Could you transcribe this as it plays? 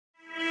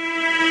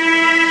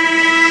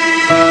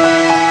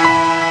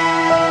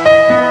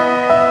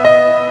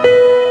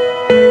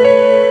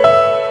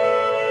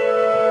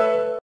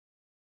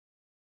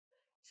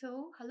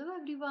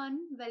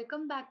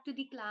welcome back to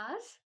the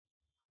class.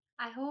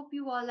 I hope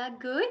you all are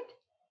good.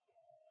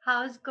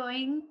 How's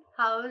going?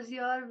 How's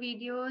your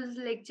videos,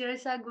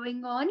 lectures are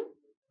going on?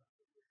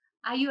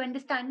 Are you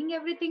understanding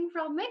everything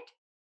from it?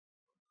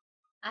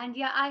 And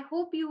yeah, I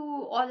hope you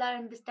all are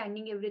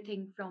understanding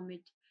everything from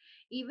it.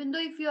 Even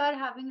though if you are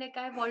having, like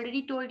I've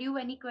already told you,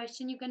 any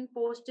question, you can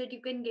post it,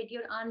 you can get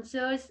your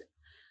answers.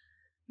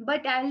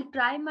 But I'll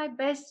try my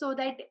best so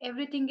that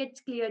everything gets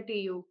clear to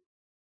you.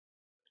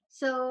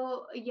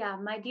 So, yeah,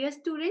 my dear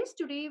students,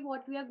 today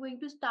what we are going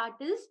to start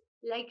is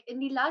like in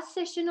the last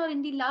session or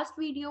in the last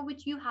video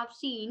which you have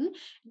seen,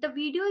 the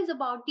video is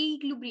about the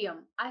equilibrium.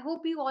 I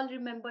hope you all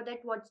remember that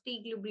what's the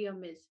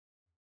equilibrium is.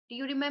 Do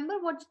you remember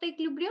what's the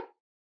equilibrium?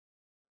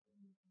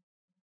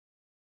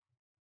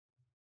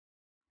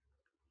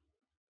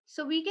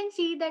 So we can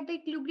see that the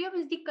equilibrium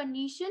is the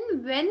condition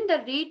when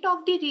the rate of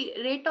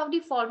the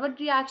forward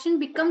reaction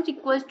becomes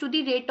equals to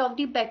the rate of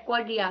the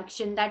backward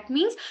reaction. That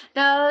means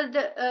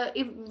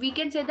if we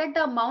can say that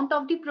the amount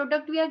of the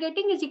product we are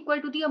getting is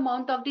equal to the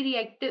amount of the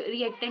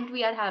reactant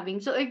we are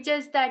having. So it's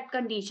just that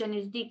condition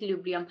is the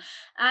equilibrium.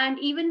 And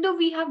even though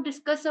we have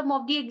discussed some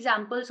of the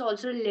examples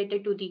also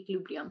related to the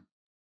equilibrium.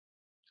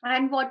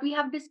 And what we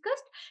have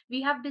discussed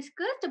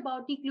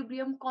about the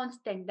equilibrium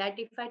constant. That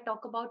if I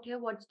talk about here,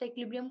 what's the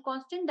equilibrium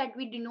constant, that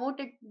we denote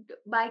it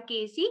by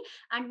Kc,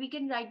 and we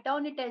can write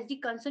down it as the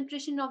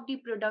concentration of the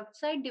product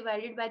side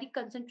divided by the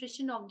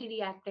concentration of the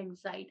reactant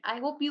side. I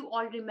hope you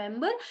all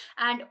remember,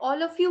 and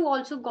all of you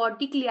also got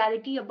the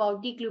clarity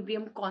about the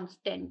equilibrium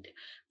constant.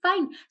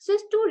 Fine. So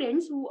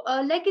students,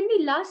 like in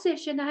the last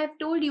session, I have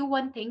told you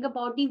one thing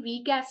about the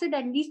weak acid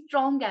and the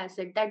strong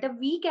acid, that the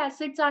weak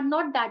acids are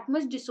not that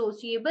much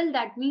dissociable.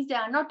 That means they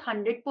are not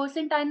 100%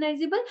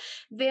 ionizable,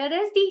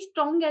 whereas the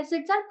strong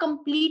acids are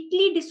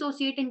completely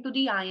dissociate into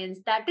the ions.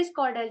 That is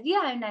called as the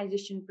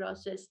ionization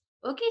process.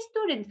 Okay,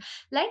 students,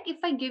 like if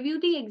I give you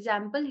the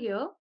example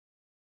here,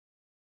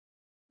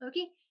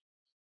 okay,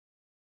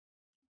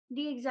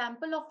 the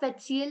example of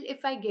HCl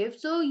if I give,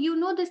 so you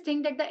know this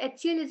thing that the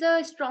HCl is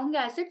a strong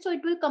acid, so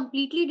it will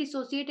completely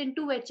dissociate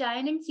into H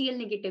ion and Cl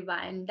negative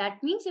ion.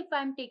 That means if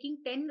I'm taking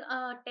 10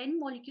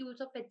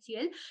 molecules of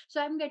HCl,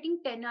 so I'm getting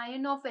 10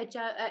 ion of H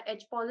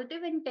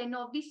positive and 10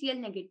 of the Cl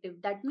negative.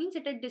 That means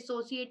it is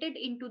dissociated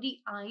into the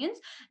ions.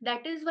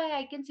 That is why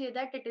I can say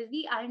that it is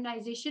the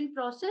ionization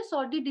process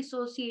or the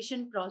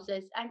dissociation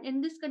process, and in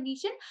this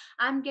condition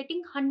I'm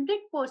getting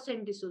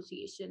 100%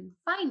 dissociation.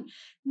 Fine.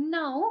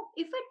 Now,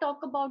 if I talk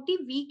about the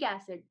weak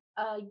acid,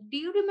 do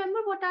you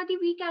remember what are the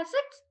weak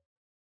acids?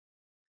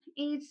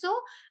 So,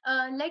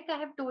 like I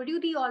have told you,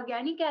 the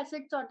organic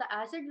acids or the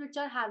acids which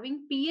are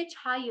having pH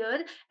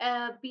higher,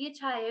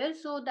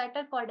 so that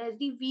are called as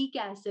the weak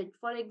acid.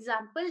 For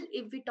example,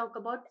 if we talk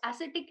about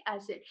acetic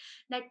acid,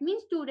 that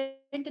means, student,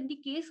 in the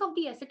case of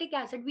the acetic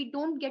acid, we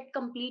don't get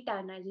complete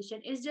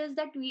ionization. It's just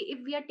that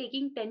if we are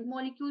taking 10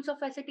 molecules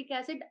of acetic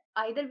acid,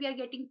 either we are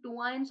getting 2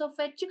 ions of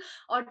H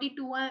or the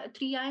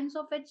 3 ions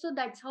of H. So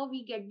that's how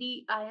we get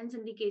the ions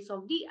in the case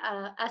of the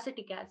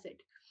acetic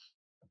acid.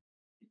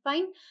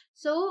 Fine.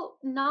 So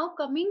now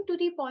coming to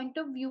the point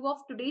of view of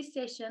today's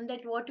session,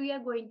 that what we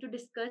are going to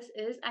discuss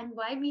is, and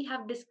why we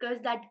have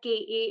discussed that Ka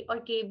or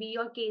Kb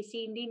or Kc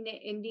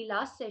in the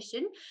last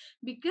session,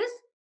 because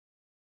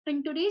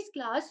in today's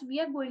class we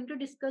are going to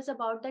discuss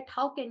about that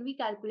how can we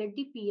calculate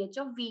the pH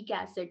of weak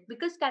acid,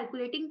 because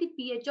calculating the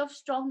pH of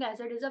strong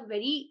acid is a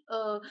very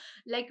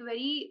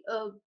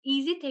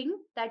easy thing.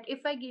 That if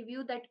I give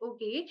you that,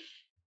 okay,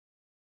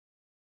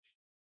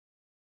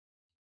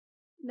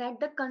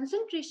 that the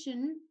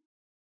concentration,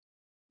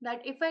 that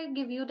if I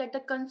give you that the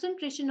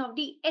concentration of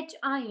the H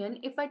ion,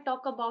 if I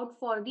talk about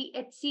for the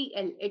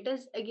HCl, it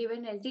is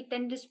given as the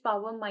 10 raised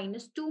power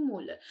minus 2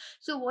 molar.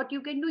 So what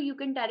you can do, you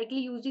can directly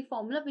use the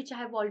formula which I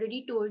have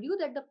already told you,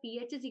 that the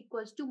pH is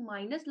equals to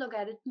minus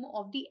logarithm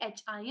of the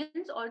H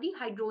ions or the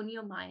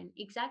hydronium ion.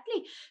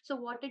 Exactly. So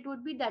what it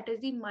would be, that is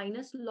the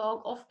minus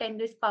log of 10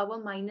 raised power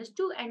minus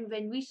 2, and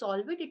when we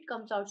solve it, it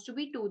comes out to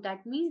be 2.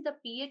 That means the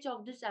pH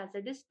of this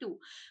acid is 2.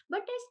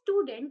 But as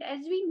student, as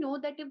we know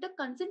that if the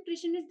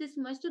concentration is this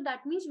much, so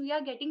that means we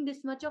are getting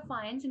this much of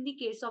ions in the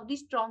case of the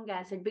strong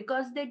acid,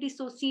 because they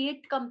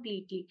dissociate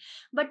completely.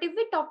 But if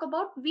we talk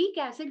about weak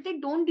acid, they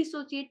don't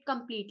dissociate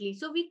completely.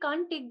 So we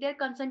can't take their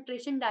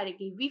concentration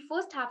directly. We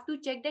first have to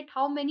check that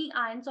how many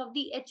ions of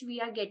the H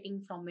we are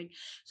getting from it.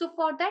 So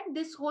for that,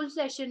 this whole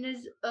session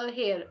is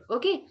here.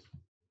 Okay.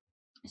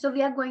 So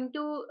we are going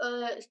to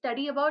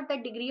study about the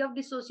degree of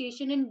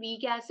dissociation in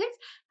weak acids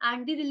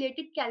and the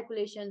related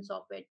calculations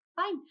of it.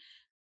 Fine.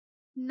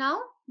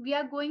 Now we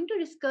are going to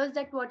discuss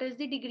that what is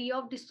the degree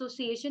of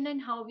dissociation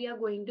and how we are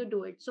going to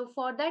do it. So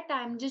for that,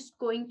 I'm just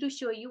going to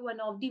show you one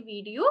of the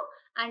video,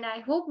 and I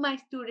hope my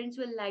students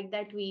will like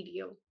that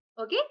video.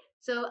 Okay,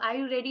 so are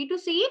you ready to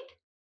see it?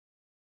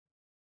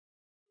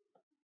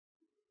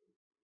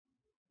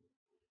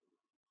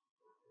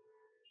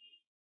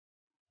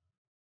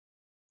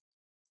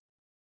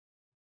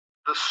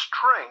 The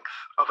strength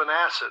of an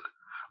acid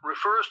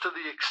refers to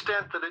the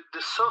extent that it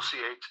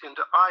dissociates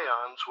into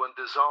ions when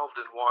dissolved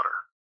in water.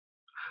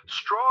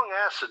 Strong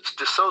acids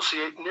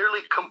dissociate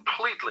nearly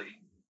completely.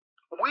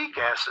 Weak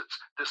acids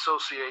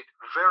dissociate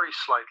very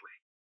slightly.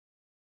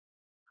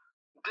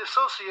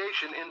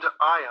 Dissociation into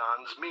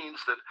ions means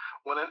that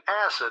when an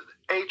acid,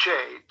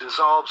 HA,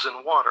 dissolves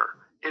in water,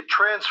 it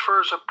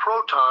transfers a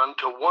proton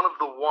to one of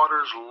the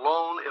water's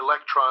lone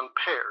electron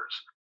pairs,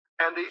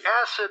 and the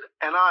acid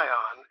and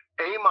ion,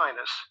 A-,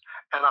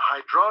 and a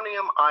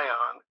hydronium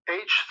ion,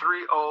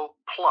 H3O+,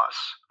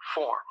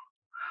 form.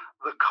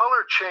 The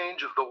color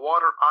change of the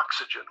water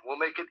oxygen will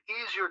make it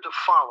easier to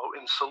follow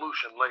in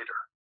solution later.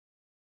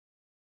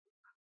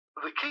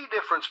 The key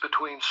difference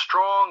between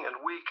strong and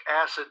weak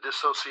acid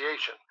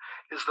dissociation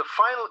is the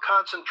final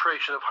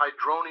concentration of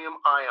hydronium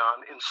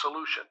ion in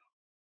solution.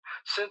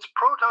 Since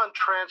proton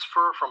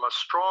transfer from a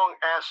strong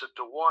acid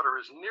to water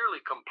is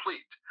nearly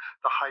complete,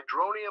 the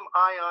hydronium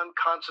ion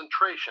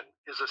concentration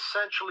is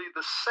essentially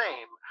the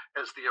same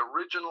as the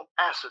original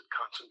acid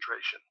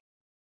concentration.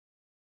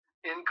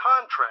 In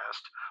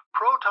contrast,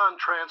 proton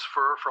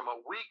transfer from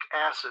a weak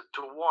acid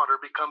to water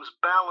becomes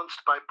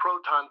balanced by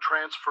proton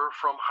transfer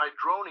from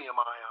hydronium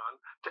ion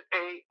to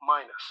A-.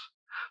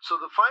 So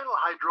the final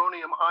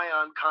hydronium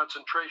ion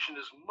concentration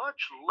is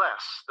much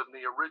less than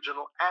the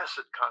original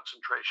acid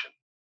concentration.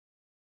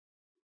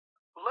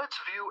 Let's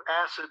view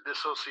acid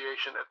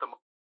dissociation at the moment.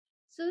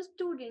 So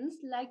students,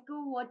 like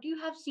what you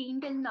have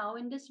seen till now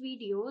in this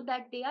video,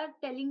 that they are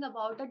telling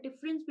about the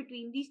difference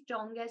between the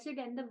strong acid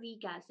and the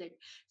weak acid.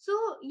 So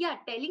yeah,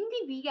 telling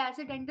the weak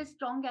acid and the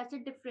strong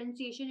acid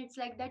differentiation, it's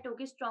like that,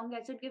 okay, strong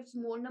acid gives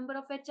more number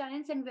of H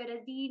ions, and whereas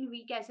the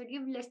weak acid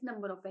gives less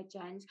number of H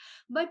ions.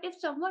 But if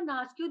someone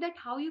asks you that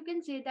how you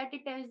can say that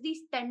it has the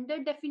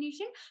standard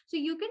definition, so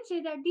you can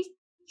say that the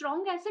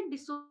strong acid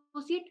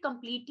dissociate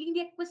completely in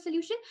the aqueous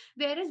solution,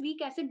 whereas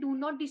weak acid do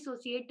not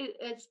dissociate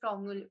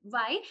strongly.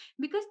 Why?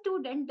 Because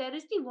student, there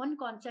is the one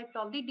concept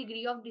of the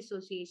degree of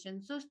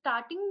dissociation. So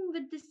starting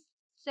with this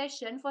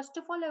session, first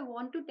of all I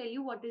want to tell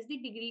you what is the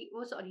degree,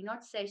 oh sorry,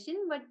 not session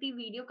but the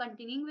video,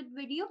 continuing with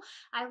video,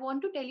 I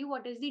want to tell you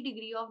what is the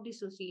degree of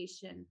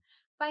dissociation.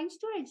 Fine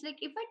students, like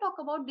if I talk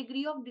about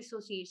degree of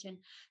dissociation,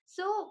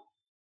 so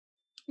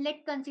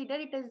let's consider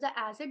it is the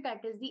acid,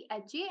 that is the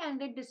Ha,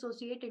 and it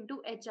dissociate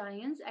into H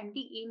ions and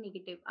the A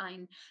negative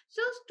ion.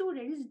 So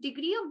students,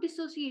 degree of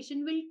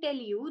dissociation will tell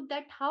you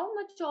that how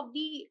much of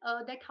the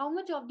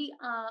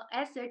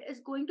acid is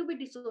going to be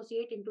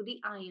dissociate into the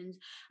ions,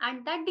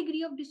 and that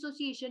degree of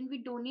dissociation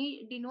we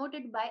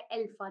denoted by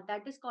alpha,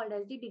 that is called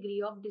as the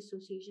degree of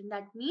dissociation.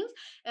 That means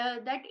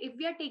that if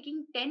we are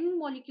taking 10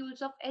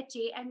 molecules of Ha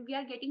and we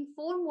are getting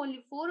 4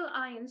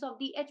 ions of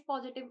the H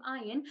positive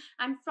ion,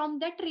 and from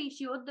that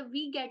ratio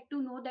we get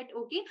to know that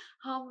okay,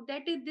 how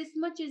that is this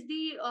much is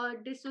the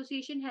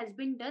dissociation has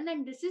been done,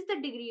 and this is the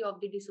degree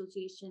of the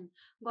dissociation.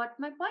 Got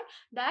my point?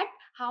 That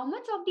how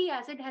much of the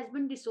acid has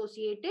been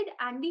dissociated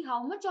and the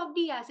how much of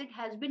the acid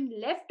has been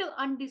left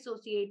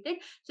undissociated,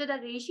 so the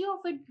ratio of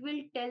it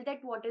will tell that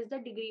what is the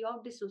degree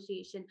of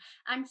dissociation.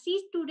 And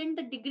see student,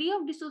 the degree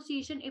of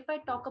dissociation, if I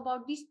talk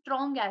about the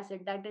strong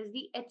acid, that is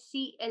the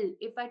HCl,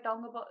 if I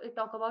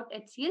talk about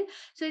HCl,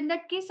 so in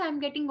that case I'm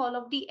getting all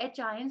of the H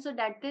ions, so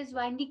that is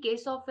why in the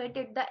case of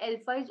the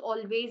alpha is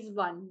always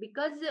 1,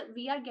 because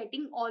we are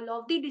getting all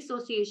of the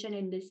dissociation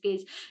in this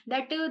case,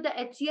 that the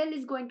HCl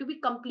is going to be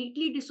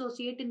completely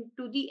dissociate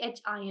into the H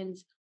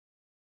ions.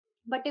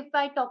 But if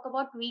I talk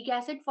about weak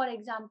acid, for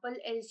example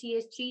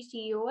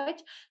LCH3COH,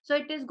 so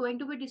it is going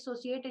to be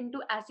dissociate into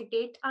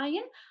acetate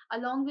ion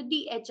along with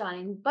the H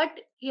ion. But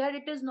here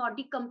it is not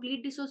the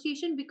complete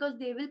dissociation, because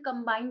they will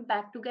combine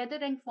back together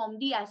and form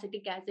the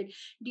acetic acid,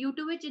 due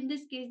to which in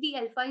this case the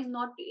alpha is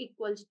not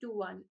equals to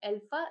 1.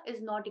 Alpha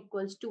is not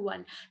equals to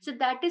 1. So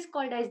that is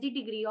called as the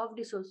degree of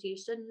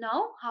dissociation.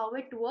 Now how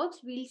it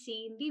works we'll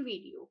see in the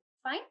video.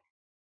 Fine.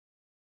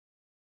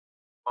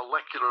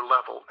 Molecular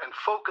level and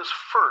focus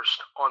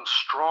first on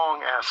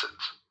strong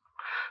acids.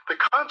 The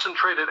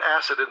concentrated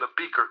acid in the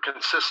beaker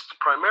consists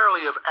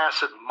primarily of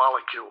acid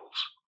molecules.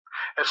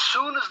 As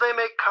soon as they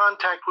make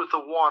contact with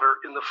the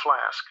water in the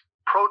flask,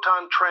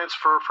 proton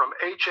transfer from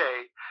Ha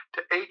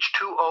to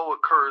H2O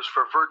occurs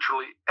for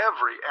virtually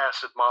every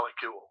acid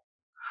molecule.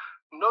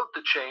 Note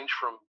the change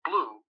from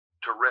blue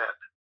to red.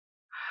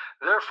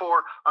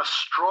 Therefore, a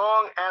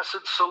strong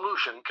acid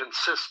solution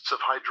consists of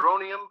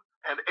hydronium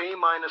and A-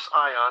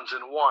 ions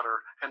in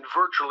water and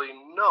virtually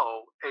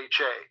no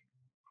Ha.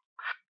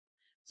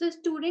 So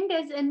student,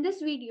 as in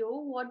this video,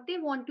 what they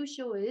want to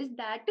show is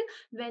that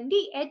when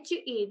the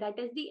Ha, that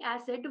is the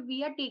acid,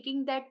 we are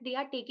taking that they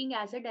are taking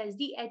acid as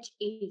the Ha.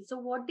 So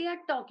what they are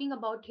talking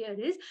about here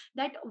is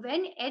that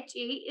when Ha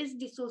is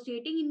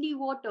dissociating in the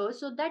water,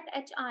 so that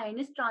H ion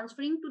is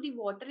transferring to the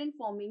water and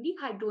forming the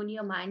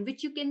hydronium ion,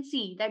 which you can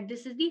see that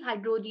this is the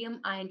hydronium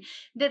ion.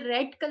 The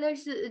red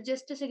colors,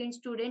 just a second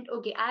student,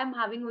 okay, I am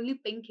having only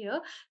pink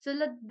here. So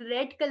the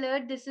red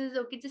color, this is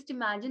okay, just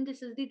imagine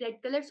this is the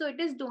red color, so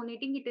it is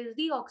donating, it is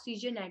the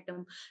oxygen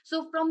atom.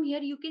 So from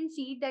here you can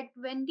see that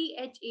when the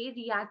Ha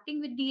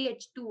reacting with the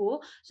H2O,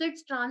 so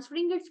it's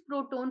transferring its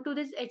proton to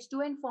this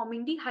H2 and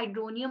forming the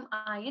hydronium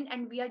ion,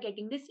 and we are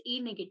getting this A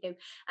negative.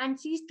 And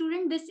see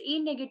student, this A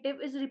negative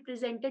is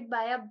represented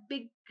by a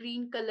big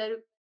green color.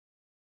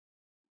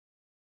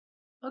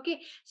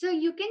 Okay, so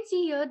you can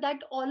see here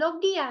that all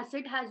of the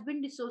acid has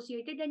been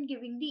dissociated and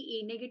giving the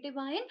A negative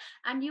ion,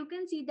 and you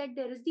can see that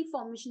there is the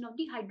formation of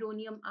the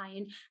hydronium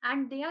ion,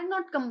 and they are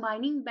not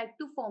combining back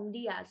to form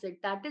the acid.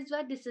 That is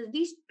why this is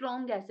the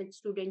strong acid,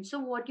 student. So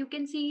what you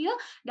can see here,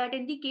 that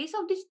in the case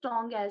of the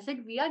strong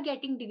acid, we are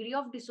getting degree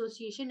of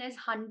dissociation as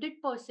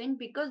 100%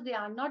 because they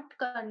are not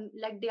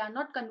they are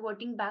not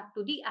converting back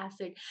to the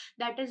acid.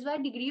 That is why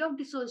degree of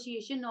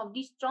dissociation of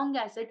the strong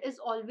acid is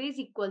always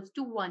equals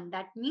to 1.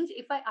 That means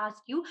if I ask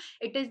you,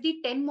 it is the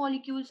 10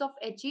 molecules of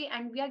Ha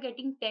and we are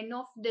getting 10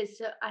 of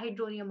this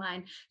hydronium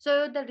ion.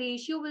 So the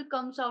ratio will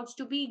comes out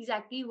to be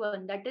exactly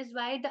 1. That is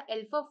why the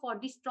alpha for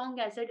the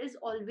strong acid is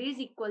always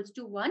equals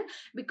to 1,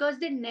 because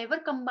they never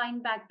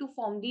combine back to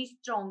form the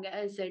strong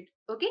acid.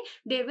 Okay,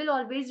 they will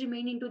always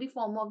remain into the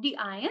form of the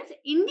ions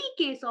in the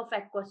case of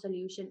aqueous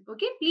solution.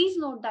 Okay, please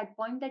note that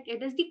point, that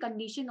it is the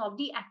condition of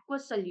the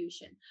aqueous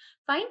solution.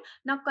 Fine.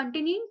 Now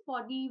continuing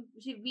for the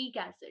weak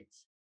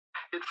acids.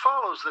 It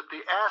follows that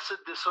the acid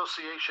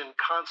dissociation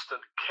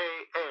constant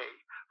Ka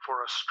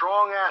for a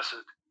strong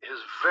acid is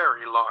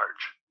very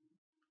large.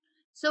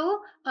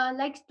 So,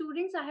 like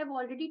students, I have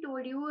already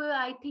told you,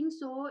 I think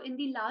so, in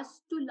the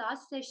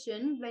last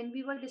session when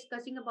we were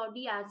discussing about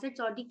the acids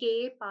or the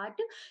Ka part.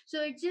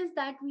 So it's just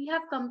that we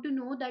have come to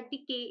know that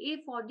the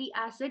Ka for the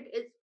acid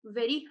is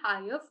very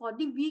higher for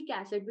the weak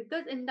acid,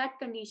 because in that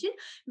condition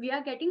we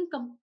are getting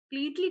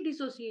completely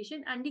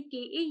dissociation, and the Ka,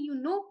 you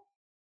know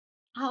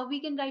how we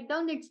can write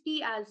down, it's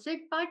the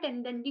acid part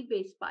and then the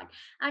base part.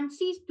 And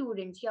see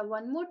students, yeah,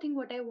 one more thing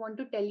what I want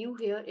to tell you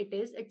here,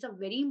 it's a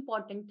very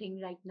important thing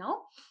right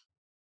now.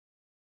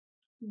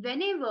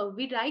 Whenever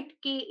we write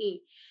Ka,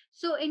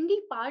 so in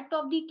the part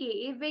of the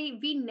Ka,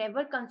 we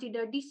never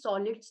consider the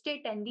solid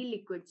state and the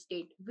liquid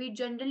state. We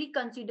generally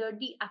consider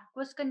the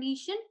aqueous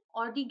condition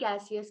or the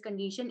gaseous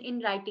condition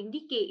in writing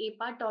the Ka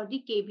part or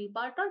the Kb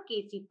part or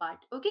Kc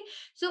part. Okay,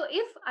 so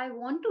if I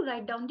want to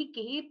write down the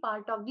Ka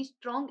part of the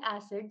strong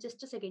acid,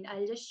 just a second,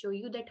 I'll just show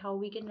you that how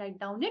we can write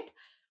down it.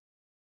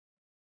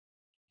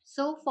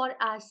 So for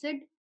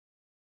acid,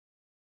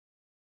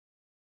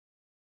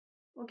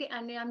 okay,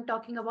 and I'm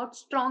talking about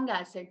strong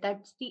acid.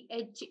 That's the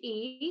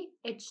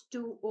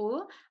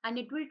H2O, and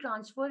it will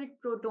transfer its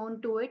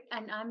proton to it,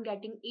 and I'm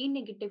getting A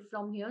negative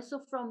from here. So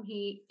from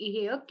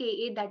here,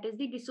 Ka, that is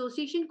the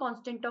dissociation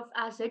constant of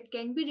acid,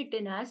 can be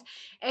written as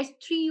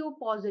H3O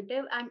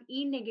positive and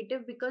E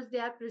negative, because they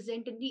are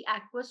present in the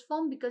aqueous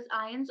form, because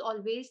ions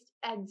always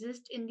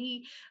exist in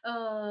the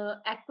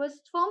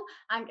aqueous form,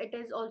 and it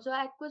is also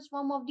aqueous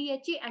form of the Ha,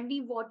 and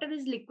the water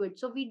is liquid,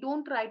 so we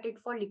don't write it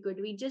for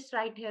liquid, we just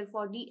write here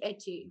for the Ha.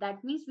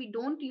 That means we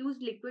don't use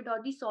liquid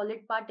or the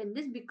solid part in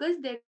this, because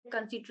their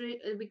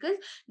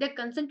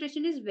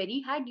concentration is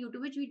very high, due to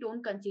which we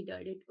don't consider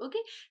it.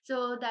 Okay,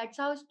 so that's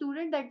how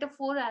student, that the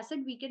for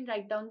acid we can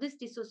write down this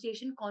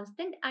dissociation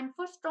constant, and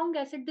for strong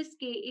acid this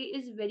Ka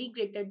is very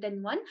greater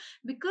than 1,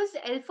 because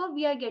alpha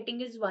we are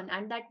getting is 1,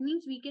 and that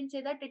means we can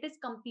say that it is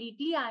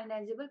completely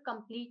ionizable,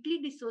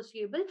 completely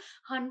dissociable.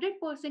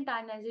 100%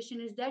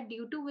 ionization is there,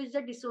 due to which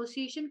the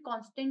dissociation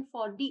constant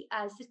for the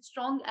acid,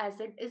 strong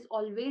acid, is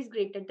always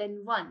greater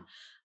than 1.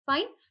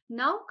 Fine.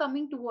 Now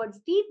coming towards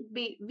the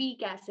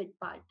weak acid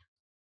part.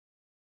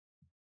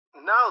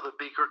 Now the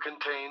beaker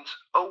contains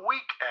a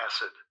weak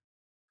acid.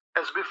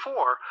 As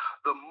before,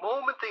 the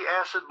moment the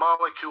acid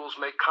molecules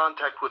make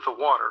contact with the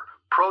water,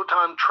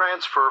 proton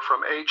transfer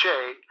from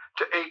Ha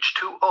to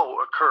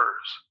H2O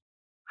occurs.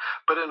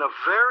 But in a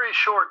very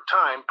short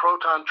time,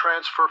 proton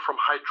transfer from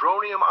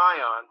hydronium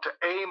ion to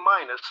A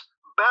minus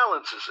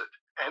balances it,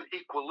 and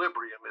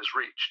equilibrium is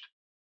reached.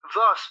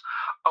 Thus,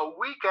 a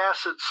weak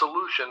acid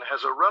solution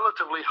has a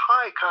relatively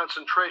high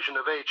concentration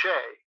of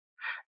Ha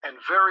and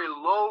very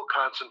low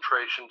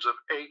concentrations of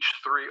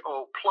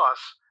H3O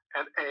plus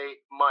and A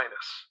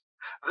minus.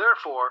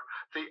 Therefore,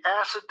 the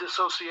acid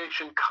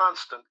dissociation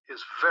constant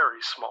is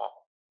very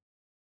small.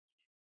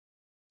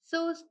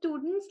 So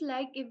students,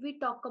 like if we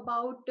talk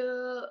about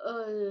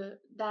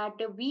that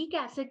weak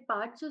acid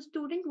part, so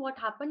student, what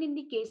happened in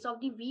the case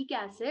of the weak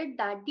acid,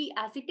 that the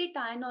acetate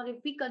ion, or if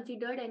we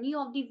considered any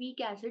of the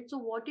weak acid, so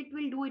what it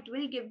will do, it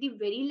will give the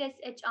very less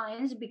H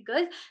ions,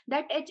 because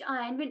that H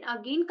ion will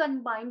again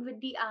combine with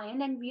the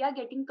ion, and we are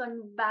getting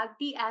back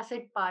the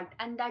acid part,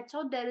 and that's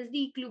how there is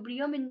the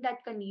equilibrium in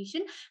that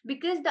condition,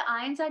 because the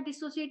ions are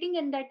dissociating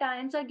and that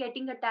ions are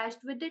getting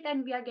attached with it,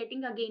 and we are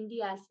getting again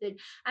the acid.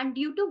 And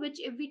due to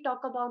which, if we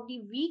talk about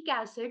the weak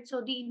acid,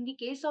 so the in the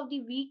case of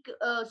the weak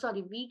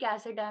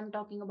acid I am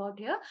talking about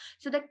here,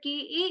 so the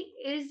Ka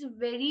is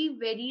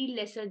very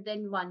lesser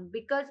than 1,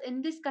 because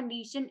in this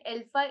condition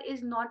alpha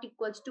is not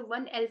equals to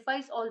 1, alpha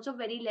is also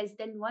very less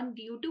than 1,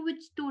 due to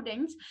which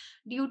students,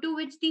 due to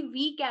which the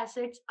weak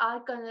acids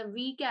are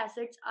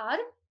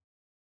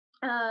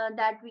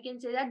that we can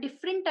say that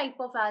different type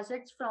of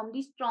acids from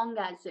the strong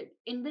acid.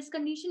 In this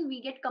condition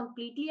we get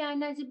completely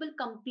ionizable,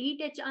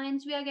 complete H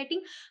ions we are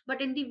getting,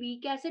 but in the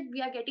weak acid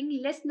we are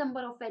getting less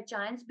number of H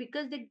ions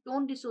because they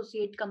don't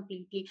dissociate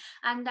completely,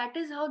 and that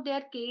is how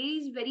their Ka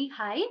is very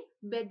high.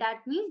 But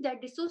that means their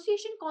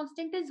dissociation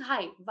constant is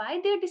high. Why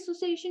their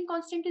dissociation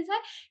constant is high?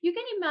 You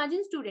can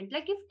imagine, student,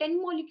 like if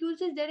 10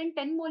 molecules is there and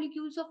 10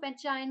 molecules of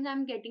H ion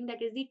I'm getting,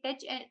 that is the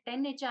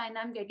 10 H ion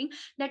I'm getting,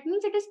 that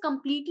means it is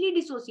completely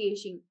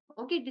dissociation.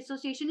 Okay,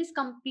 dissociation is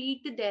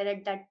complete there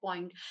at that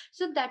point.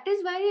 So that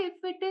is why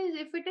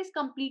if it is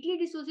completely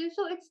dissociated,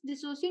 so its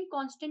dissociation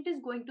constant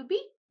is going to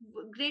be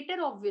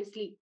greater,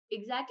 obviously.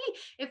 Exactly.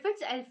 If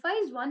its alpha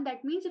is 1,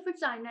 that means if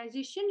its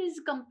ionization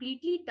is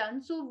completely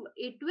done, so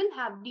it will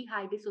have the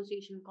high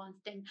dissociation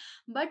constant.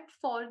 But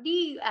for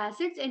the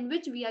acids in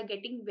which we are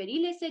getting very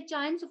less H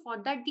ions, so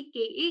for that the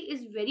Ka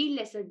is very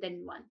lesser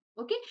than 1.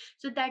 Okay,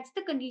 so that's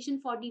the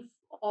condition for the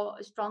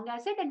strong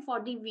acid and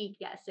for the weak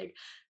acid.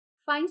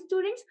 Fine,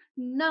 students.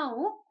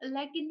 Now,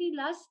 like in the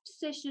last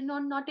session, or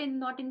not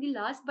in the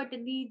last, but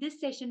in the this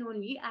session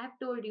only, I have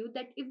told you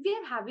that if we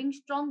are having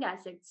strong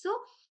acids, so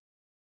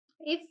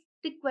if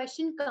the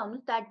question comes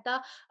that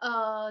the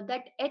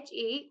that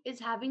Ha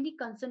is having the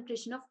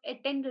concentration of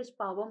 10 raised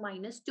power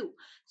minus 2,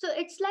 so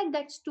it's like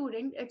that,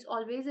 student, it's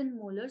always in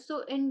molar.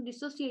 So in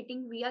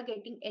dissociating we are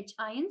getting H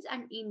ions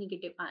and E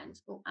negative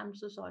ions. Oh, I'm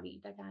so sorry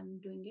that I'm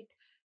doing it.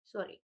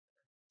 Sorry.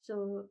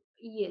 So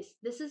yes,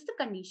 this is the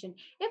condition.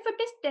 If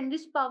it is 10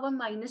 raised power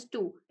minus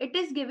 2, it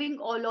is giving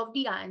all of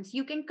the ions.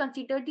 You can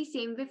consider the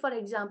same way. For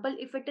example,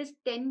 if it is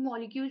 10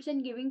 molecules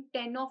and giving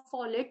 10 of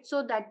all it,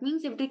 so that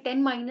means if the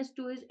 10 minus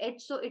 2 is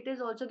H, so it is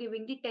also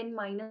giving the 10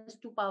 minus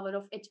 2 power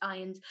of H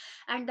ions.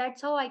 And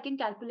that's how I can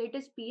calculate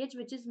as pH,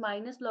 which is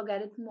minus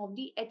logarithm of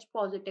the H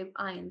positive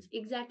ions.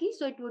 Exactly.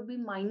 So it would be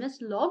minus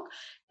log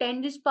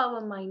 10 raised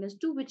power minus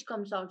 2, which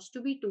comes out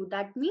to be 2.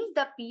 That means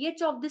the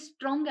pH of this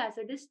strong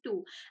acid is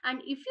 2. And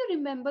if you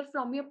remember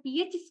from your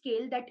pH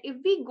scale that if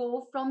we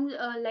go from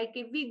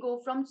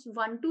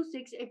 1 to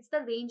 6, it's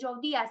the range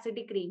of the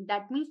acidic range,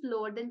 that means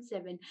lower than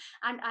 7.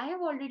 And I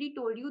have already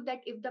told you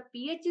that if the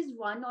pH is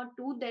 1 or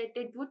 2, that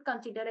it would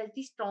consider as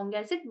the strong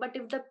acid, but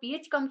if the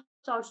pH comes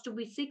out to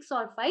be 6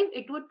 or 5,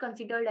 it would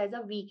considered as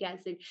a weak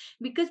acid,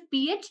 because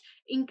pH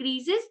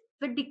increases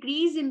with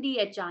decrease in the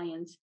H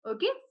ions.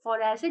 Okay, for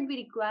acid we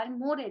require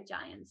more H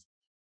ions.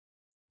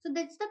 So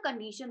that's the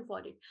condition for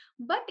it.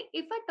 But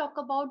if I talk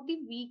about the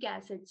weak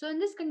acid, so in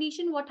this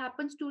condition what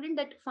happens, student,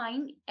 that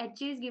fine Ha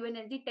is given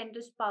as the 10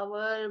 raised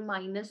power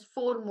minus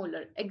 4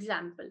 molar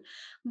example.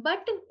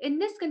 But in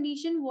this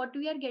condition what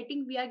we are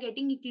getting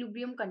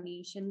equilibrium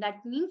condition.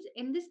 That means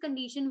in this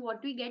condition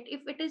what we get,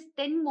 if it is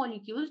 10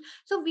 molecules,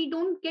 so we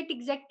don't get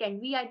exact 10,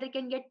 we either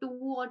can get 2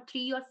 or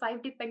 3 or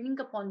 5 depending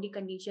upon the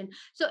condition.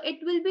 So it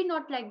will be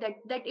not like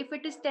that if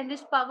it is 10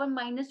 raised power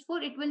minus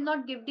 4, it will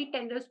not give the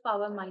 10 raised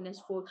power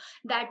minus 4.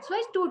 That's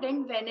why,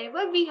 student,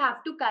 whenever we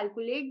have to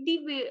calculate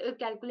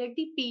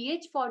the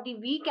pH for the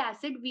weak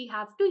acid, we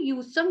have to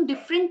use some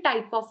different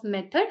type of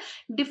method,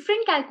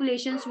 different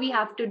calculations we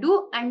have to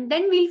do, and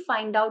then we'll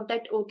find out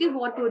that okay,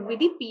 what would be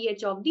the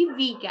pH of the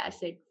weak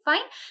acid.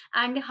 Fine.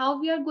 And how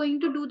we are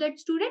going to do that,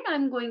 student,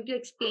 I'm going to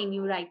explain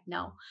you right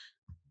now.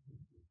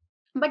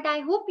 But I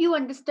hope you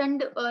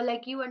understand,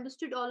 you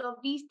understood all of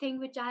these things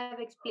which I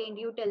have explained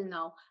you till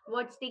now.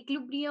 What's the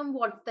equilibrium,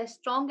 what's the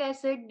strong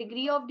acid,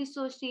 degree of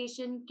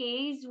dissociation,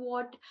 K is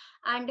what,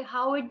 and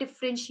how it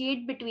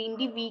differentiate between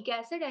the weak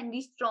acid and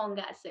the strong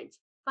acids.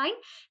 Fine.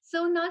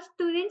 So now,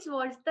 students,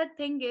 what's the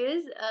thing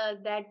is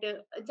that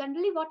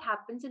generally what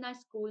happens in our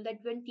school, that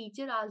when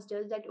teacher asked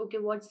us that okay,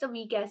 what's the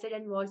weak acid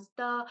and what's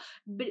the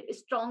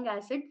strong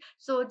acid,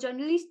 so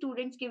generally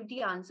students give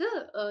the answer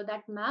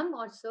that ma'am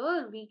or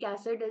sir, weak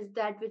acid is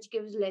that which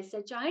gives less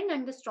H ion,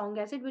 and the strong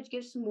acid which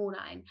gives more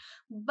ion.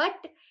 But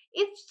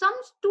if some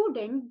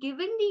student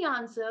giving the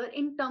answer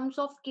in terms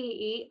of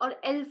Ka or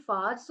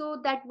alpha,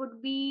 so that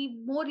would be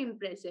more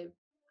impressive.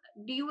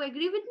 Do you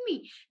agree with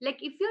me? Like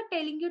if you're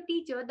telling your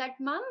teacher that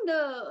ma'am,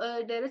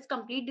 there is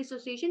complete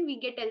dissociation, we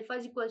get alpha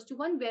is equals to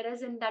 1,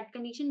 whereas in that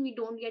condition we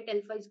don't get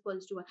alpha is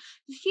equals to 1.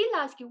 So she'll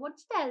ask you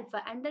what's the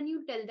alpha, and then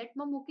you tell that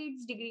ma'am, okay,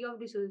 it's degree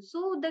of dissociation.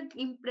 So the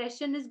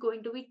impression is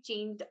going to be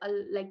changed,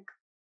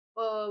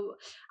 uh,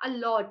 a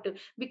lot,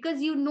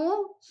 because you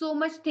know so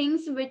much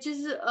things which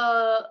is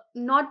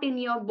not in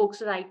your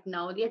books right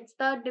now. It's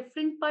the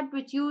different part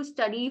which you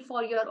study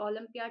for your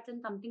Olympiads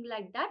and something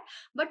like that.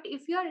 But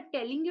if you are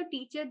telling your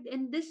teacher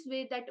in this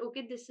way that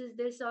okay, this is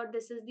this, or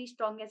this is the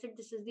strong acid,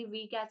 this is the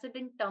weak acid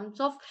in terms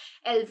of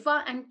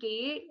alpha and Ka,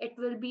 it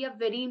will be a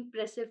very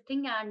impressive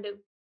thing. And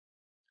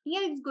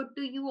yeah, it's good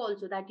to you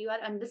also that you are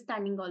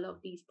understanding all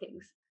of these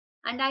things,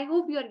 and I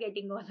hope you are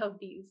getting all of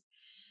these.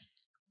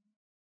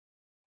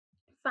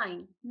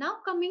 Fine. Now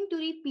coming to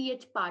the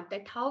pH part,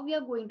 that how we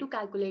are going to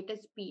calculate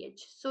as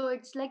pH. So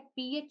it's like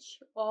pH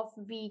of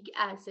weak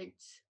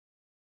acids.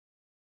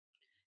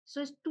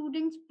 So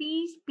students,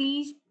 please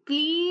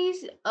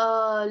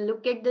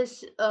look at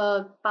this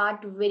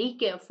part very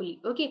carefully.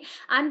 Okay,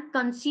 I'm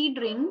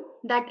considering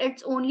that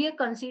it's only a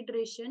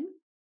consideration,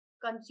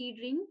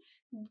 considering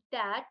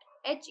that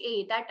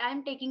HA, that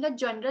I'm taking a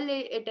general,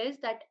 it is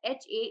that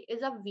HA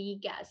is a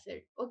weak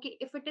acid. Okay,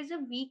 if it is a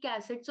weak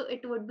acid, so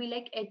it would be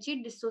like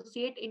HA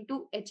dissociate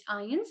into H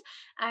ions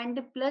and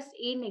plus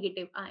A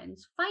negative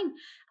ions. Fine.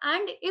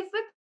 And if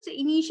it's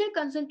initial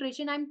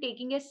concentration, I'm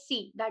taking as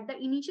C, that the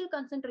initial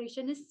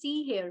concentration is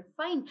C here.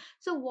 Fine.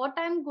 So what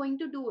I'm going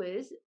to do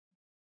is,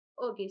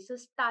 okay, so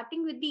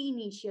starting with the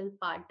initial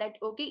part, that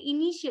okay,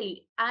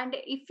 initially, and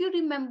if you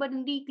remember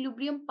in the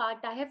equilibrium part,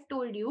 I have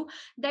told you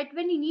that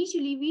when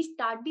initially we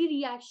start the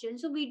reaction,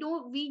 so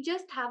we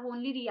just have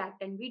only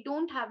reactant, we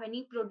don't have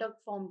any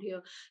product formed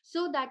here.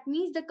 So that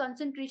means the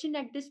concentration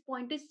at this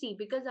point is C,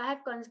 because I have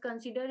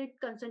considered it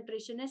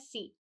concentration as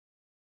C.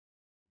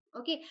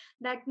 Okay,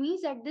 that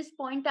means at this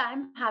point I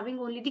am having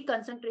only the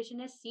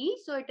concentration as C,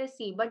 so it is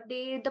C, but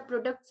the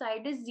product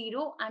side is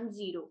 0 and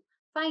 0.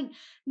 Fine.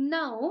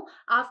 Now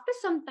after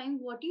some time,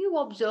 what you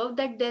observe,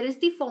 that there is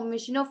the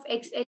formation of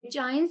H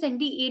ions and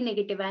the A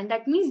negative ion.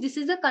 That means this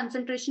is the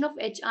concentration of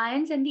H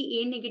ions and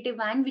the A negative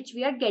ion which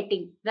we are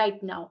getting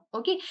right now.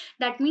 Okay,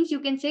 that means you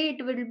can say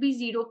it will be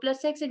 0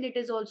 plus X, and it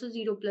is also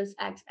 0 plus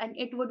X, and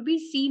it would be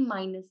C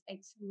minus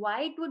X.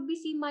 Why it would be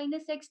C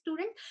minus X,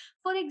 student?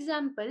 For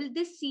example,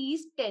 this C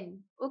is 10.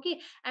 Okay,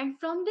 and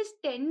from this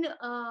 10,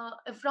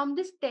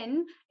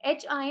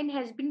 H ion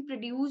has been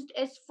produced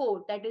as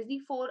 4, that is the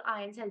 4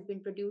 ions has been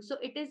produced, so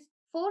it is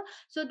 4.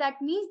 So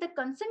that means the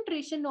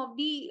concentration of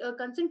the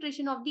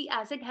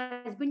acid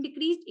has been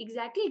decreased.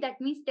 Exactly, that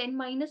means 10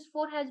 minus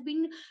 4 has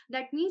been,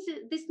 that means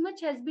this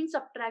much has been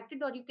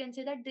subtracted, or you can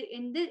say that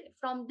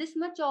from this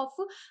much of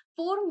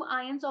 4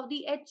 ions of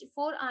the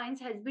H4 ions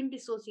has been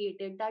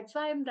dissociated. That's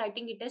why I'm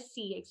writing it as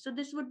CX. So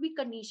this would be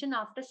condition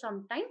after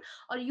some time,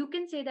 or you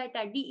can say that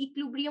at the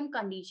equilibrium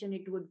condition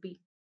it would be.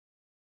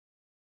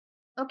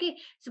 Okay,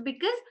 so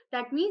because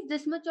that means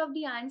this much of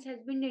the ions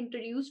has been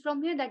introduced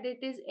from here, that it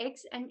is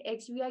X and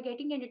X we are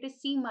getting, and it is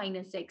C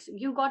minus X.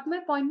 You got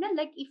my point now?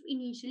 Like if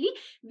initially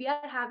we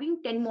are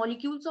having 10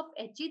 molecules of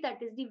HA,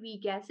 that is the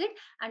weak acid,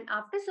 and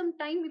after some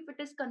time if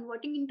it is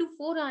converting into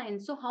 4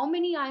 ions, so how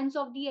many ions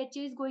of the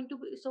HA is going to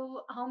be,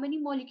 so how many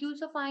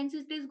molecules of ions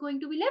it is going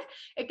to be left?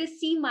 It is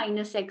C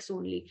minus X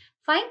only.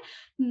 Fine.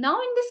 Now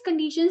in this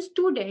condition,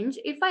 students,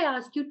 if I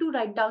ask you to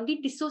write down the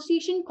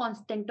dissociation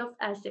constant of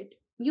acid,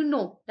 you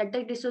know that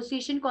the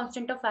dissociation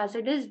constant of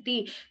acid is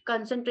the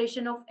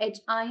concentration of H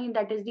ion,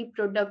 that is the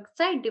product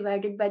side,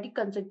 divided by the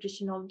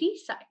concentration of the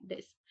side,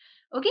 this.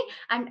 Okay,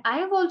 and I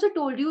have also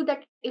told you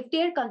that if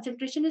their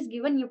concentration is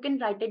given, you can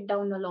write it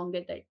down along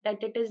with it,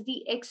 that it is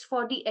the X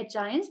for the H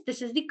ions,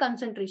 this is the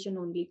concentration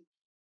only,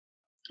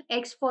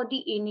 X for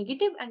the A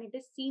negative, and it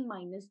is C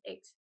minus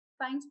X.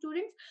 Fine,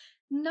 students.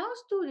 Now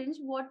students,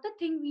 what the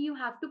thing you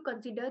have to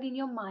consider in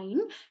your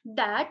mind,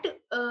 that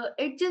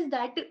it's just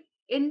that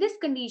in this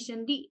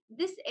condition,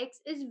 this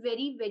X is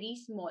very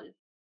small,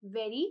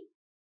 very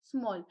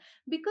small,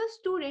 because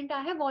student,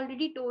 I have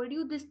already told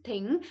you this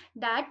thing,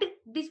 that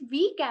this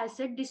weak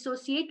acid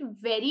dissociate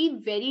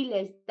very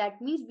less.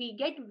 That means we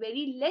get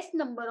very less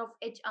number of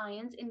H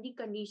ions in the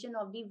condition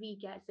of the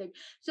weak acid.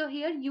 So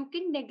here you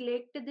can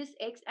neglect this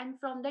X, and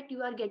from that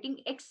you are getting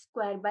X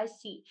square by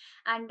C,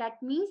 and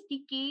that means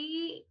the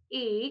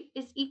Ka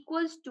is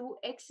equals to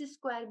X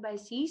square by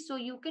C. So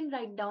you can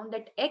write down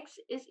that X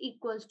is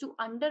equals to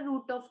under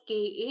root of Ka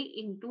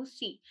into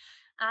C.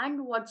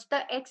 And what's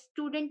the X,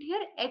 student? Here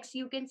X,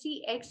 you can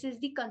see X is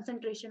the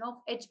concentration of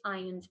H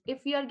ions. If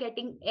you are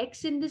getting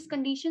X in this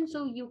condition,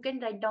 so you can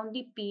write down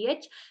the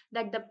pH,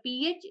 that the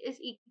pH is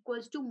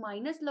equals to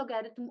minus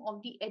logarithm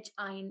of the H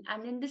ion,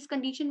 and in this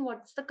condition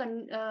what's the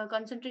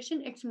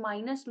concentration? It's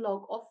minus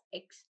log of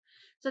X.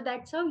 So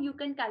that's how you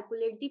can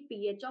calculate the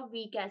pH of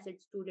weak acid,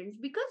 students,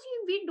 because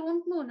we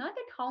don't know na,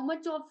 that how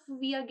much of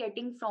we are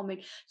getting from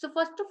it. So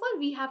first of all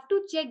we have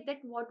to check that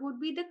what would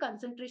be the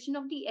concentration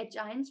of the H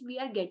ions we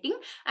are getting,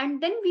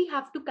 and then we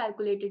have to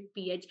calculate it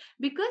pH,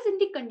 because in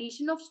the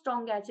condition of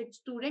strong acid,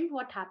 student,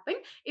 what happened,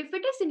 if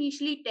it is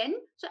initially 10,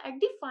 so at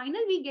the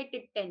final we get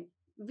it 10,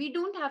 we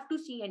don't have to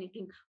see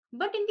anything.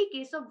 But in the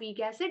case of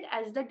weak acid,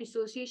 as the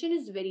dissociation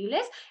is very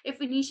less,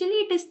 if initially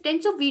it is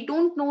 10, so we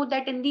don't know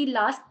that in the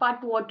last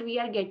part what we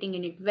are getting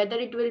in it, whether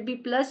it will be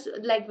plus,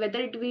 like whether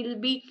it will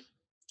be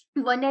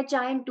 1 H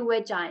ion, 2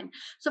 H ion.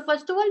 So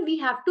first of all we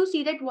have to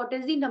see that what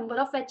is the number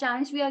of H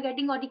ions we are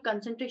getting, or the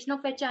concentration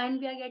of H ion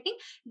we are getting,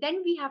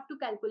 then we have to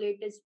calculate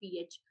its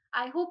pH.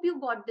 I hope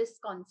you got this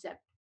concept.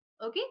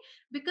 Okay,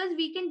 because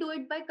we can do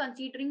it by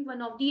considering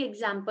one of the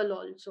example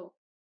also.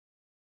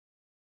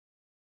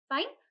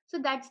 Fine. So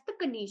that's the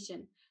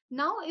condition.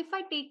 Now if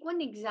I take one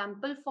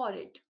example for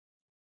it,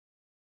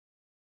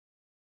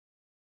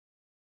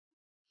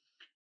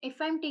 if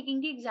I'm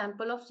taking the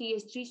example of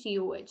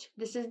CH3COH,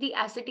 this is the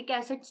acetic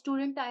acid,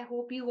 student. I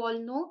hope you all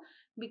know,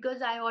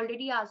 because I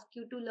already asked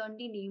you to learn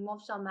the name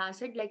of some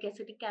acid like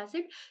acetic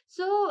acid.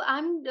 So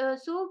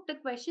so the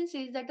question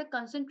says that the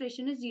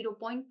concentration is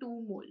 0.2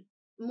 mole.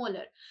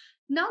 molar.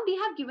 Now they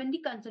have given the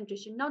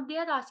concentration. Now they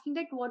are asking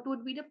that what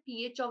would be the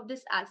pH of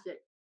this acid.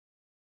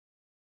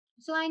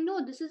 So I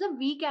know this is a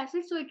weak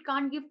acid, so it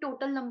can't give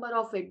total number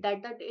of it.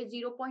 That is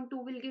 0.2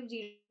 will give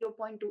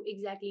 0.2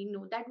 exactly.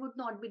 No, that would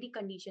not be the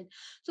condition.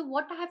 So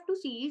what I have to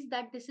see is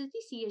that this is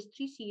the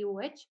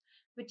CH3COH,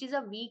 which is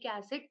a weak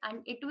acid,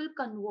 and it will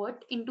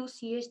convert into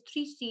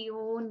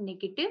CH3CO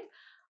negative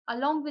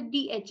along with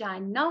the H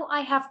ion. Now I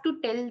have to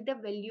tell the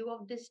value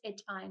of this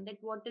H ion, that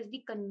what is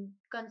the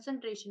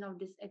concentration of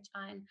this H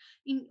ion.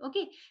 In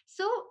okay,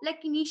 so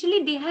like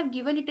initially they have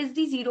given it as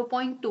the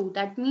 0.2.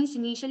 That means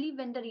initially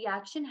when the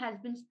reaction has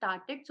been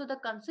started, so the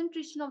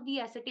concentration of the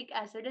acetic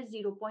acid is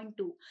 0.2.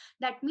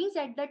 That means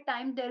at that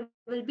time there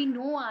will be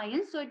no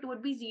ions, so it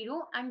would be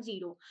 0 and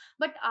 0.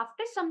 But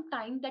after some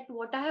time, that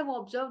what I have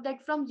observed,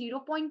 that from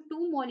 0.2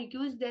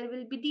 molecules there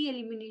will be the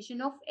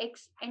elimination of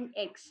X and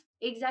X.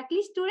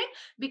 Exactly, student,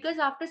 because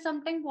after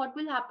some time what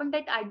will happen,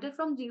 that either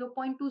from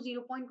 0.2,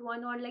 0.1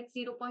 or like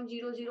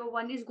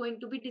 0.001 is going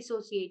to be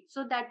dissociate.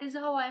 So that is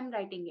how I am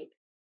writing it.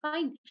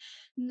 Fine.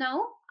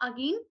 Now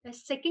again the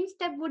second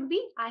step would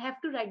be I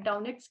have to write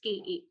down its Ka.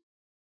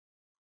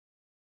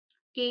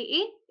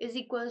 Ka is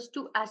equals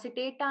to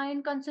acetate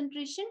ion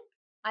concentration.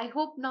 I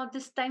hope now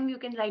this time you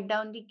can write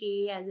down the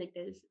Ka as it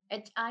is.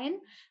 H ion,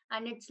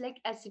 and it's like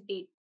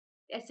acetic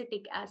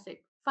acid.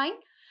 Fine.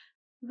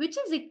 Which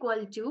is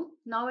equal to,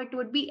 now it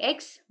would be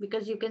X,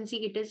 because you can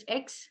see it is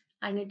X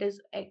and it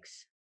is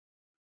X.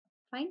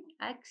 Fine.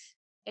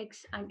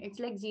 X, and it's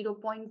like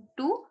 0.2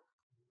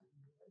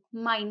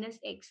 minus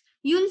X.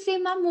 You'll say,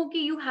 ma'am, okay,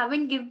 you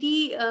haven't give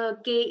the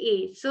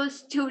Ka. So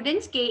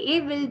students, Ka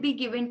will be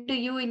given to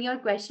you in your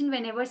question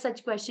whenever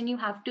such question you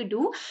have to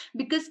do,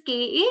 because Ka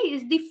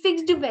is the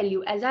fixed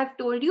value. As I've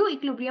told you,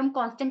 equilibrium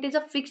constant is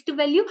a fixed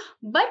value,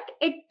 but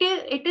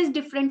it is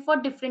different for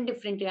different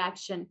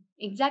reaction.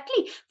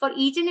 Exactly. For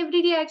each and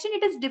every reaction,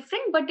 it is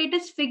different, but it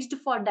is fixed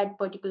for that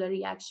particular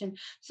reaction.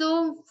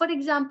 So, for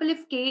example,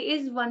 if K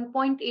is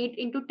 1.8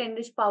 into 10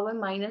 raised power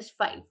minus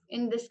 5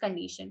 in this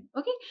condition,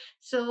 okay,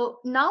 so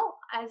now,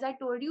 as I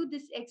told you,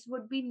 this X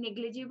would be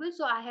negligible,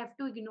 so I have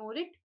to ignore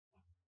it.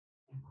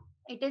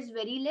 It is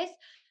very less.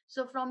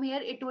 So from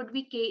here, it would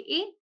be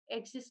Ka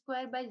X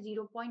square by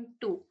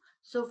 0.2.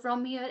 So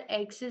from here,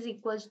 X is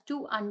equals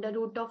to under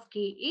root of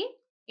Ka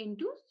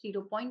into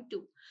 0.2.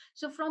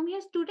 So from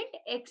here, student,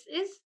 X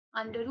is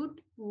under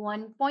root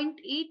 1.8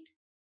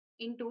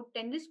 into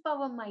 10 raised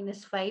power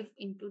minus 5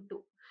 into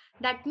 2.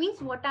 That means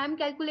what I am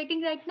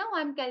calculating right now,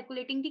 I am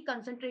calculating the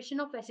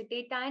concentration of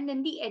acetate ion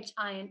and the H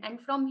ion.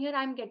 And from here,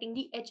 I am getting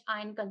the H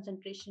ion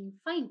concentration.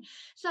 Fine.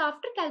 So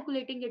after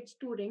calculating it,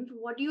 student,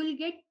 what you will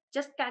get,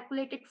 just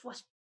calculate it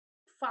first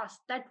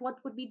fast, that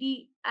what could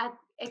be the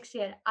X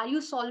here. Are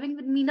you solving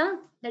with me now?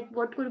 That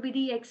what could be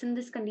the X in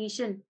this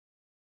condition?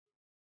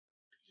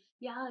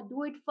 Yeah,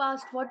 do it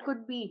fast. What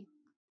could be?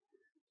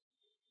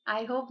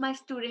 I hope my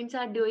students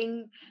are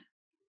doing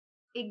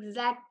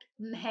exact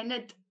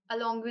mehnat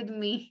along with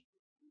me.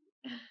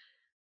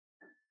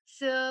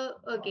 So,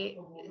 okay.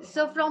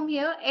 So from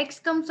here, X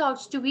comes out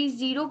to be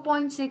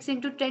 0.6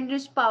 into 10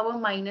 raised power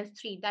minus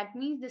 3. That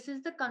means this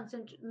is the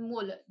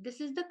molar.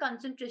 This is the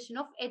concentration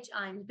of H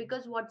ions,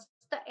 because what's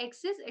the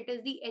X is? It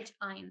is the H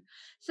ion.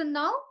 So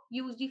now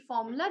use the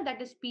formula,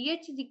 that is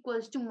pH is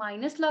equals to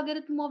minus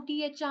logarithm of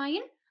the H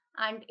ion,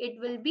 and it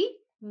will be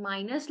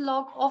minus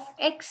log of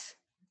X,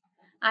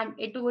 and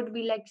it would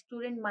be like,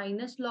 student,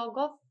 minus log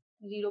of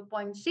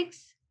 0.6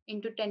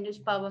 into 10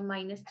 raised power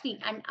minus 3.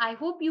 And I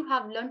hope you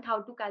have learned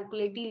how to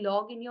calculate the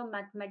log in your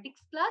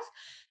mathematics class.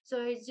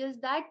 So it's just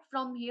that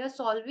from here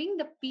solving,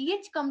 the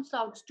pH comes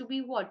out to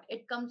be what?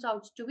 It comes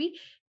out to be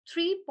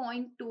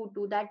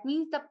 3.22. That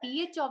means the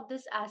pH of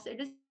this acid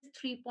is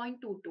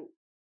 3.22.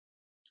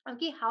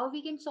 Okay, how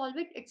we can solve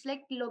it? It's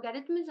like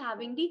logarithm is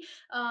having the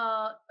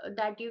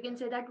that you can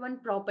say that one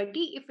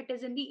property, if it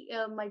is in the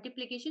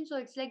multiplication, so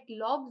it's like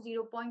log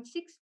 0.6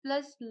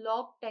 plus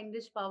log 10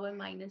 raised power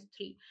minus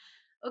 3.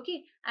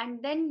 Okay,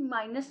 and then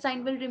minus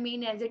sign will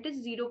remain as it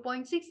is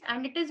 0.6,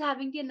 and it is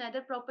having the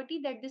another property,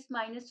 that this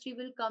minus 3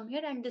 will come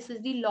here, and this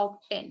is the log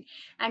 10,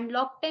 and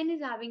log 10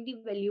 is having the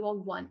value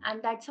of 1,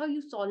 and that's how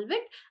you solve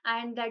it.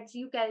 And that's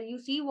you can, you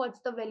see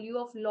what's the value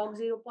of log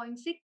 0.6,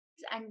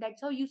 and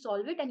that's how you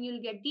solve it, and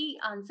you'll get the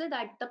answer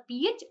that the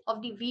pH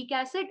of the weak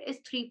acid is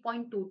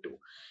 3.22,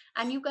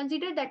 and you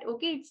consider that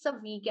okay, it's a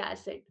weak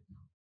acid.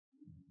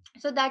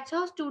 So that's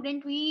how,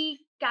 student,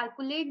 we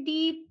calculate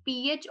the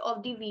pH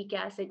of the weak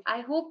acid. I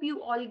hope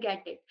you all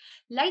get it.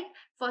 Like,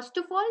 first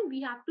of all,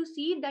 we have to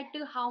see that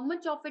how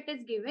much of it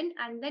is given,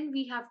 and then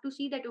we have to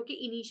see that okay,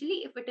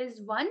 initially if it is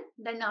 1,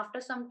 then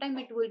after some time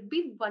it would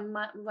be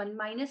 1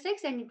 minus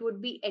X, and it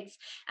would be X,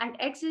 and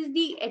X is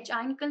the H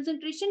ion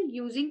concentration.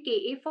 Using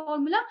Ka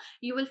formula,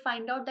 you will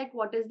find out that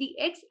what is the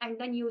X, and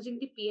then using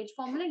the pH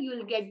formula, you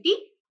will get the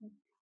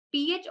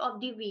pH of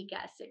the weak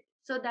acid.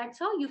 So that's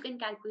how you can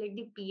calculate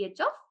the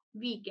pH of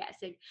weak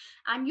acid,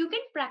 and you can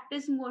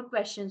practice more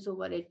questions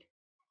over it.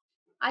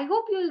 I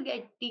hope you'll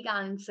get the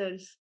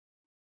answers.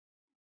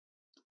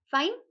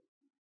 Fine.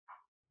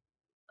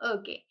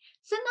 Okay,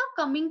 so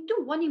now coming to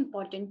one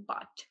important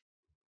part.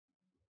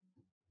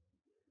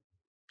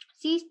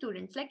 See,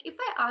 students, like if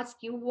I ask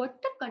you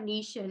what the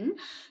condition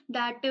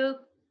that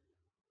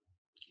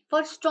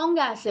for strong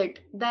acid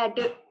that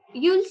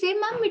you'll say,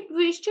 ma'am, it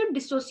we should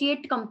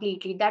dissociate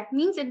completely. That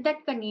means in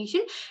that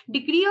condition,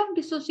 degree of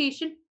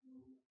dissociation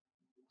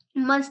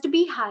must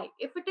be high.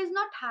 If it is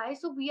not high,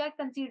 so we are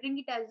considering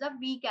it as a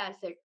weak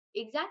acid.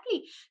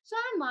 Exactly. So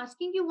I'm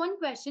asking you one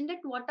question, that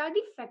what are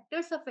the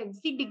factors affects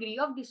the degree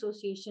of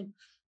dissociation?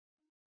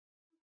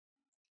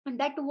 And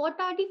that what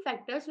are the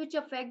factors which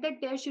affect that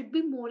there should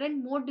be more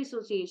and more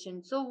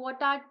dissociation? So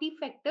what are the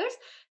factors?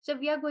 So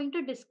we are going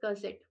to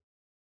discuss it.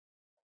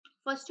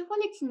 First of all,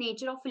 it's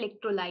nature of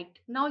electrolyte.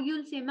 Now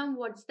you'll say, ma'am,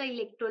 what's the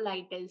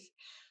electrolyte is?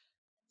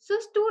 So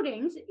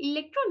students,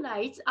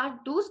 electrolytes are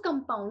those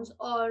compounds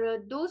or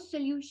those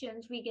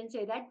solutions, we can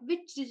say that,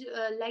 which is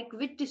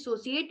which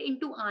dissociate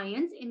into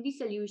ions in the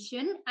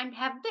solution and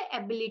have the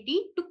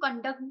ability to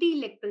conduct the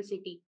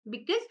electricity,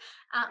 because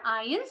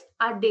ions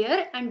are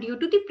there, and due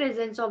to the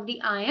presence of the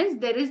ions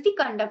there is the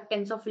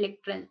conductance of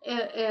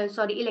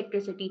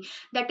electricity.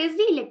 That is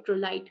the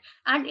electrolyte.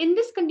 And in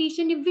this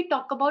condition, if we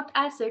talk about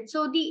acid,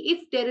 so the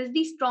if there is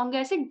the strong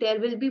acid, there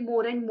will be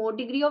more and more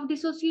degree of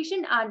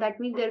dissociation, and that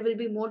means there will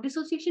be more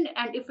dissociation.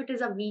 And if it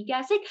is a weak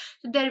acid,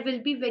 so there will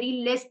be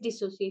very less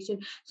dissociation.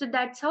 So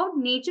that's how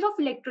nature of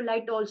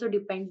electrolyte also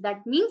depends.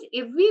 That means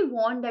if we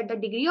want that the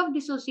degree of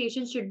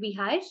dissociation should be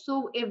high,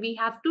 so if we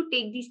have to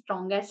take the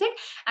strong acid,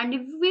 and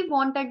if we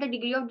want that the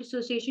degree of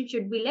dissociation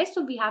should be less,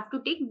 so we have to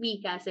take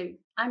weak acid.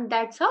 And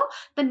that's how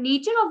the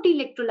nature of the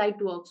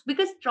electrolyte works,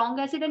 because strong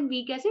acid and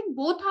weak acid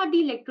both are the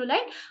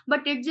electrolyte,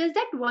 but it's just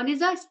that one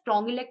is a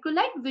strong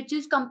electrolyte which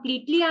is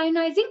completely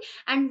ionizing,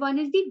 and one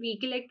is the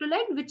weak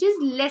electrolyte which is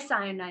less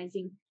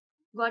ionizing.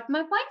 Got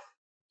my point?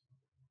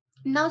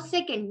 Now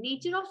second,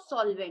 nature of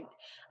solvent.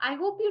 I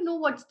hope you know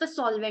what's the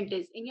solvent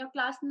is. In your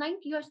class 9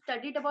 you have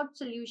studied about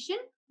solution,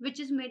 which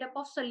is made up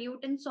of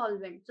solute and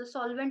solvent. So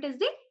solvent is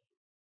the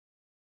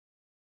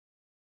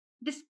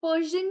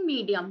dispersion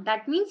medium,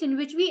 that means in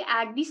which we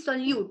add the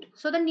solute.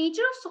 So the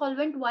nature of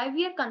solvent, why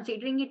we are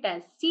considering it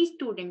as, see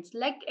students,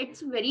 like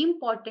it's very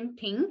important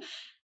thing.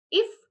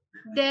 If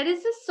there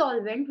is a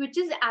solvent which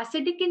is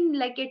acidic in,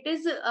 like it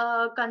is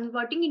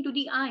converting into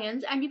the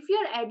ions, and if you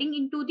are adding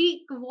into the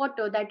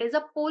water, that is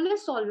a polar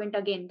solvent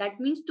again.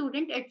 That means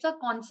student, it's a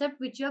concept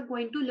which you are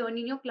going to learn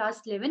in your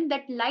class 11,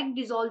 that like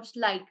dissolves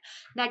like.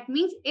 That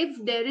means if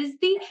there is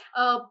the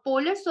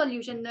polar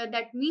solution,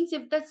 that means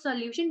if the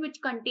solution which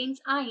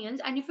contains ions,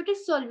 and if it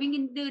is solving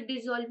in the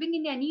dissolving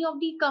in any of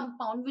the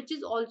compound which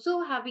is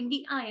also having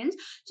the ions,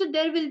 so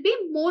there will be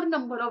more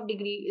number of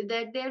degree,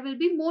 that there will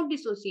be more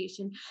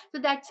dissociation.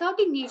 So that's how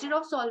the nature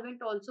of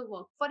solvent also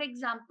work. For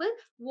example,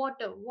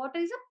 water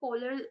is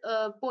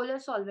a polar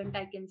solvent,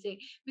 I can say,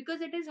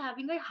 because it is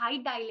having a high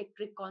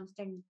dielectric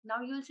constant.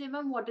 Now you'll say,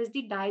 ma'am, what is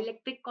the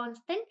dielectric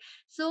constant?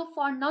 So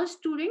for now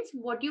students,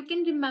 what you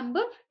can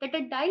remember, that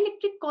a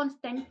dielectric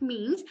constant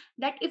means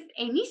that if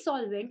any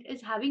solvent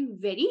is having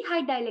very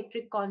high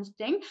dielectric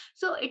constant,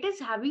 so it is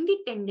having the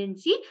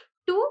tendency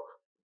to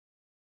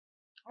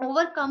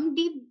overcome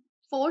the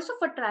force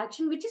of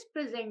attraction which is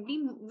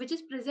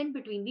present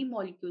between the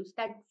molecules.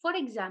 That for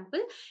example,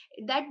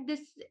 that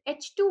this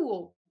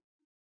H2O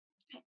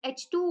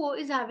H2O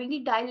is having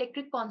the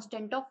dielectric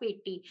constant of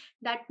 80.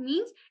 That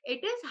means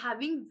it is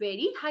having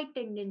very high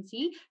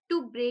tendency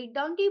to break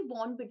down the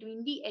bond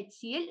between the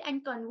HCl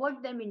and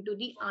convert them into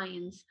the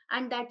ions.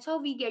 And that's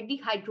how we get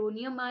the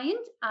hydronium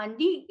ions and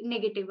the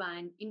negative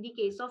ion in the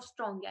case of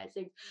strong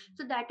acids.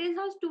 So that is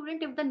how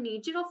student, if the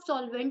nature of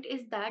solvent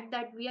is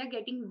that we are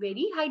getting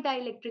very high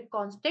dielectric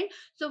constant,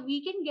 so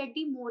we can get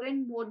the more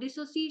and more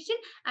dissociation.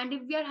 And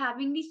if we are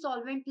having the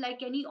solvent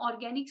like any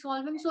organic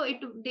solvent, so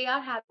they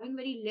are having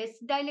very less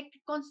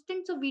dielectric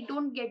constant, so we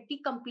don't get the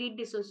complete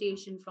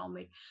dissociation from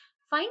it.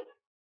 Fine.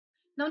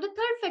 Now the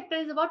third factor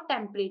is about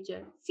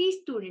temperature.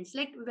 See students,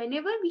 like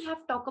whenever we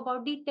have talk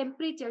about the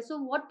temperature, so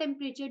what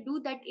temperature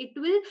do that, it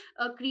will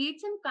create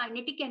some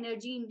kinetic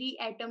energy in the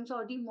atoms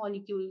or the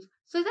molecules.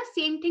 So the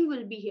same thing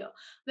will be here.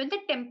 When the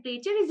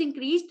temperature is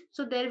increased,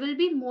 so there will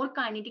be more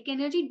kinetic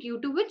energy,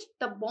 due to which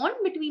the bond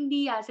between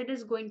the acid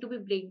is going to be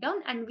breakdown,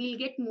 and we'll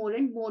get more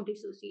and more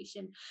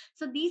dissociation.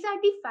 So these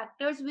are the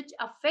factors which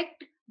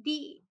affect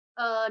the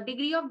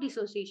degree of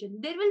dissociation.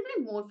 There will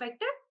be more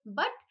factor,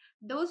 but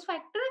those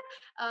factors,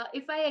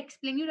 if I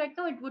explain you right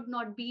now, it would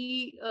not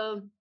be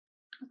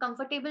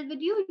comfortable with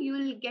you. You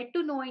will get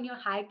to know in your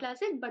higher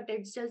classes, but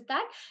it's just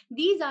that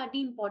these are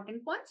the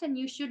important points and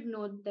you should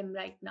know them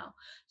right now.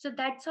 So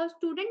that's how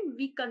student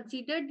we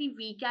consider the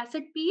weak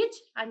acid pH,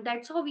 and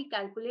that's how we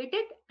calculate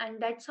it, and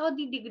that's how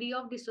the degree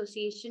of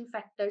dissociation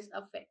factors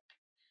affect.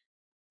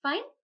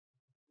 Fine.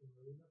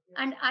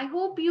 And I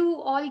hope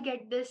you all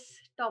get this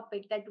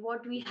topic, that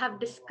what we have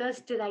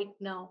discussed right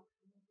now.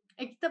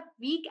 It's the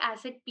weak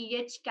acid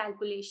pH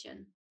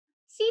calculation.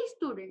 See,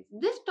 students,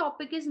 this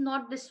topic is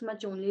not this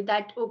much only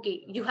that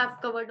okay, you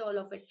have covered all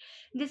of it.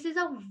 This is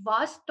a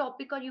vast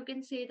topic, or you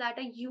can say that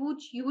a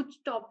huge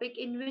topic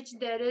in which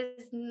there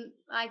is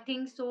I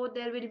think so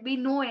there will be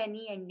no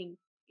any ending.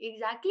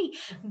 Exactly.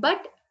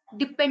 But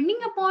depending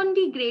upon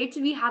the grades,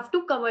 we have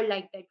to cover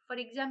like that. For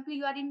example,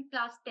 you are in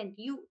class 10th,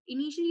 you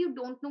initially you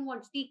don't know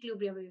what's the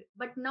equilibrium is,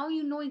 but now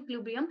you know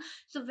equilibrium.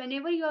 So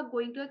whenever you are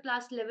going to a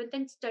class 11th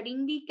and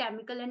studying the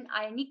chemical and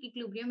ionic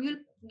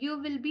equilibrium, you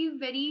will be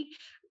very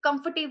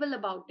comfortable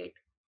about it.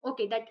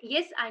 Okay, that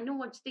yes, I know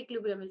what's the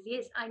equilibrium is,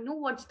 yes, I know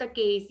what's the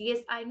case, yes,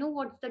 I know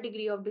what's the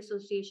degree of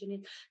dissociation is.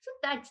 So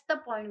that's the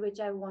point which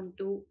I want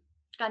to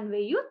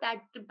convey you,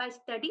 that by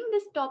studying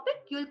this topic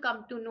you'll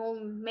come to know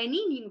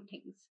many new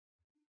things.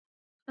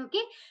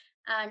 Okay,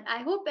 and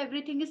I hope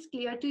everything is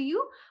clear to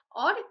you.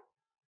 Or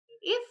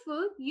if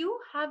you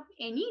have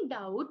any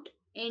doubt,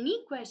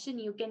 any question,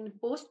 you can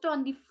post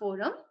on the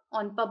forum,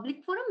 on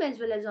public forum as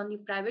well as on the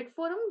private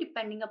forum,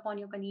 depending upon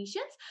your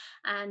conditions,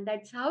 and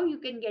that's how you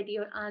can get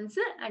your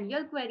answer and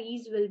your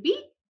queries will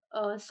be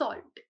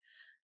solved.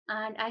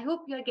 And I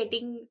hope you're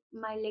getting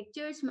my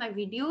lectures, my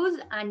videos.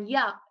 And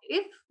yeah,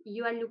 if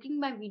you are looking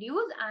my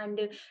videos and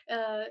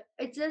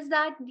it's just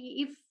that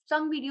if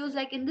some videos,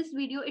 like in this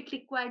video, it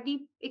required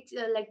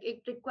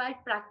it required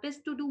practice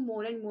to do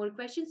more and more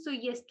questions. So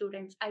yes,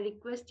 students, I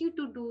request you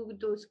to do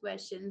those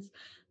questions.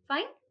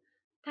 Fine.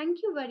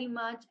 Thank you very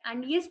much.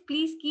 And yes,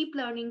 please keep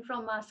learning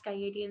from Ask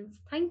IITians.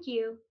 Thank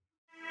you.